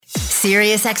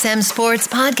SiriusXM Sports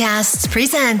Podcasts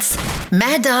presents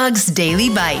Mad Dog's Daily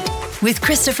Bite with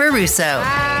Christopher Russo.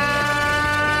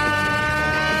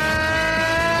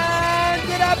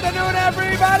 Good afternoon,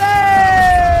 everybody!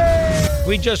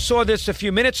 We just saw this a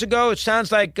few minutes ago. It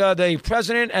sounds like the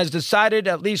president has decided,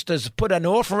 at least has put an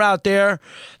offer out there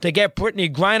to get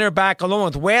Brittney Griner back along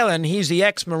with Whalen. He's the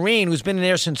ex-Marine who's been in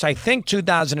there since, I think,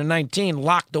 2019,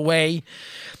 locked away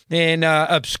in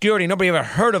obscurity. Nobody ever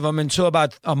heard of him until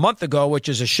about a month ago, which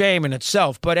is a shame in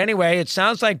itself. But anyway, it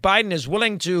sounds like Biden is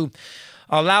willing to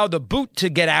allow the Boot to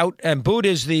get out, and Boot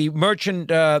is the merchant.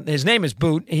 His name is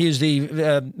Boot. He is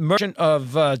the merchant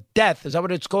of death. Is that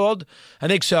what it's called? I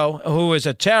think so. Who is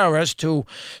a terrorist who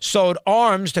sold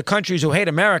arms to countries who hate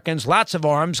Americans, lots of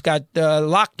arms, got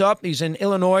locked up. He's in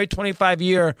Illinois,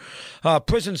 25-year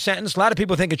prison sentence. A lot of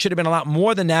people think it should have been a lot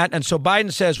more than that. And so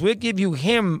Biden says, we'll give you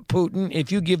him, Putin,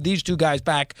 if you give these two guys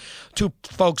back, two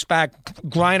folks back,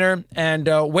 Griner and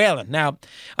Whalen. Now,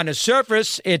 on the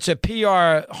surface, it's a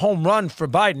PR home run for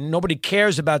Biden. Nobody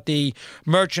cares about the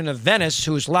merchant of Venice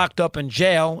who's locked up in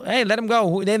jail. Hey, let him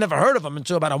go. They never heard of him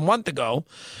until about a month ago.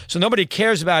 So nobody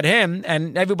cares about him.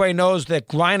 And everybody knows that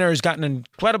Griner has gotten an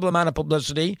incredible amount of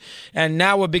publicity. And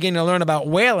now we're beginning to learn about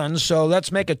Whalen. So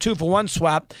let's make a 2-for-1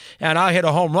 swap and I'll hit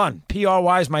a home run.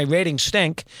 PR-wise, my ratings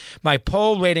stink. My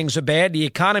poll ratings are bad. The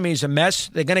economy's a mess.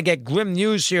 They're going to get grim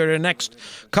news here in the next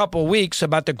couple weeks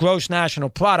about the gross national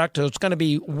product. So it's going to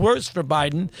be worse for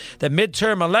Biden. The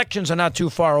midterm elections are not too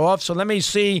far off. So let me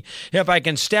see if I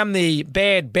can stem the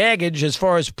bad baggage as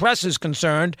far as press is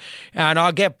concerned, and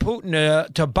I'll get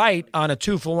Putin to bite on a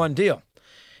 2-for-1 deal.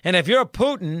 And if you're a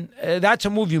Putin, that's a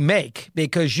move you make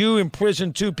because you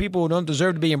imprison two people who don't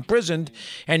deserve to be imprisoned,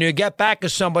 and you get back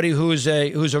as somebody who's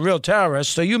a real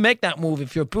terrorist. So you make that move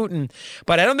if you're Putin.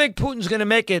 But I don't think Putin's going to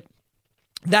make it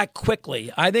that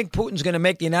quickly. I think Putin's going to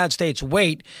make the United States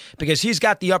wait because he's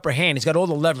got the upper hand. He's got all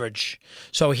the leverage.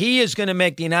 So he is going to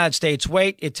make the United States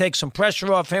wait. It takes some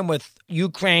pressure off him with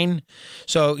Ukraine.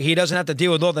 So he doesn't have to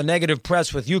deal with all the negative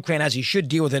press with Ukraine as he should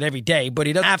deal with it every day. But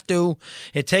he doesn't have to.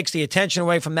 It takes the attention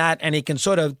away from that, and he can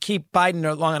sort of keep Biden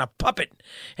along on a puppet,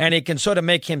 and he can sort of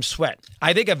make him sweat.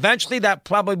 I think eventually that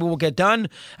probably will get done.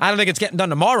 I don't think it's getting done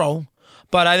tomorrow,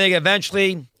 but I think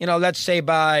eventually, let's say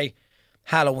by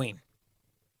Halloween.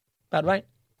 About right?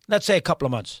 Let's say a couple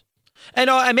of months. And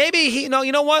maybe you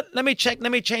know what? Let me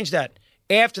change that.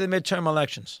 After the midterm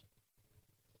elections.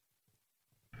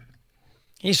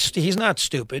 He's not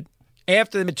stupid.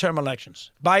 After the midterm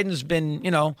elections. Biden's been,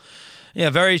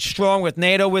 very strong with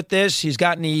NATO with this. He's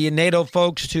gotten the NATO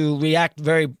folks to react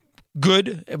very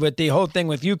good with the whole thing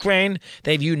with Ukraine.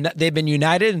 They've been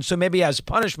united, and so maybe as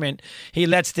punishment, he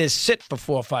lets this sit for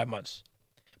 4 or 5 months.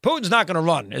 Putin's not going to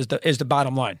run, is the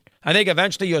bottom line. I think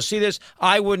eventually you'll see this.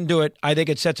 I wouldn't do it. I think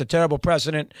it sets a terrible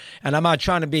precedent, and I'm not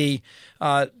trying to be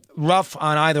rough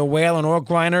on either Whalen or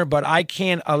Griner, but I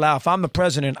can't allow, if I'm the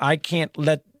president, I can't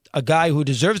let a guy who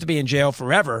deserves to be in jail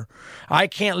forever, I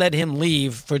can't let him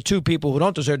leave for two people who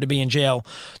don't deserve to be in jail,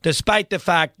 despite the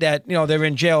fact that, they're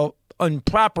in jail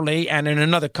improperly and in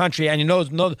another country, and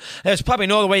there's probably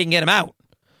no other way you can get him out.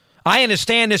 I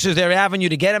understand this is their avenue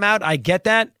to get him out. I get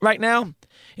that right now.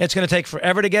 It's going to take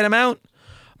forever to get him out.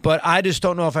 But I just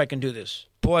don't know if I can do this.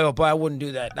 Boy, oh boy, I wouldn't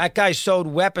do that. That guy sold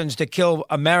weapons to kill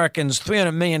Americans,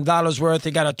 $300 million worth.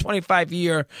 He got a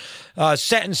 25-year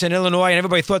sentence in Illinois, and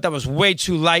everybody thought that was way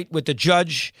too light with the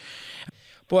judge.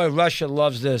 Boy, Russia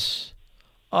loves this.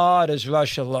 Oh, does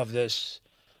Russia love this?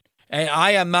 And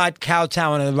I am not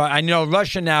kowtowing. I know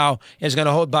Russia now is going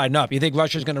to hold Biden up. You think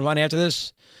Russia's going to run after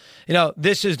this?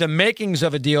 This is the makings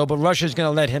of a deal, but Russia's going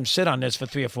to let him sit on this for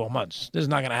 3 or 4 months. This is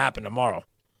not going to happen tomorrow.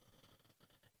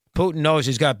 Putin knows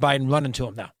he's got Biden running to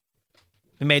him now.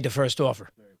 He made the first offer.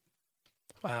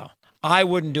 Wow. I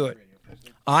wouldn't do it.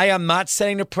 I am not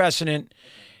setting the precedent,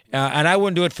 and I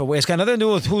wouldn't do it for. It's got nothing to do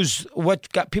with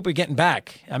what got people getting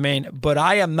back. But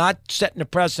I am not setting the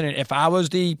precedent if I was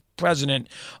the president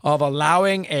of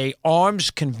allowing a arms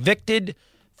convicted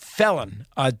felon,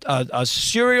 a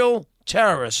serial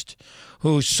terrorist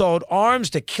who sold arms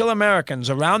to kill Americans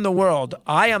around the world.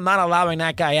 I am not allowing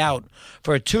that guy out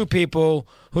for two people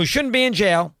who shouldn't be in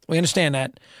jail. We understand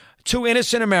that. Two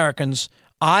innocent Americans.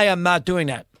 I am not doing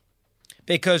that.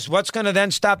 Because what's going to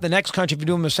then stop the next country from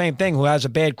doing the same thing who has a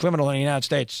bad criminal in the United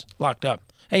States locked up?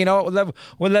 Hey,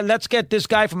 let's get this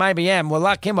guy from IBM. We'll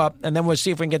lock him up, and then we'll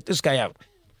see if we can get this guy out.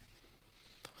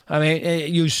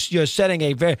 You're setting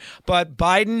a very... But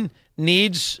Biden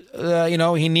needs,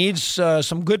 he needs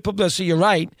some good publicity. You're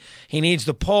right. He needs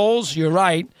the polls. You're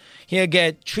right. He'll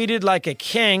get treated like a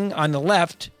king on the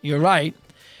left. You're right.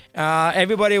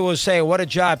 Everybody will say what a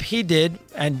job he did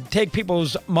and take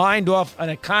people's mind off an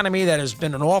economy that has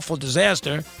been an awful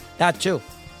disaster. That too.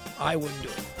 I wouldn't do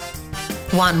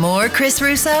it. Want more Chris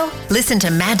Russo? Listen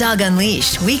to Mad Dog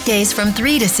Unleashed weekdays from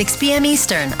 3 to 6 p.m.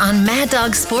 Eastern on Mad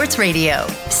Dog Sports Radio,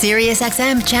 Sirius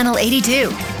XM Channel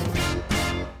 82.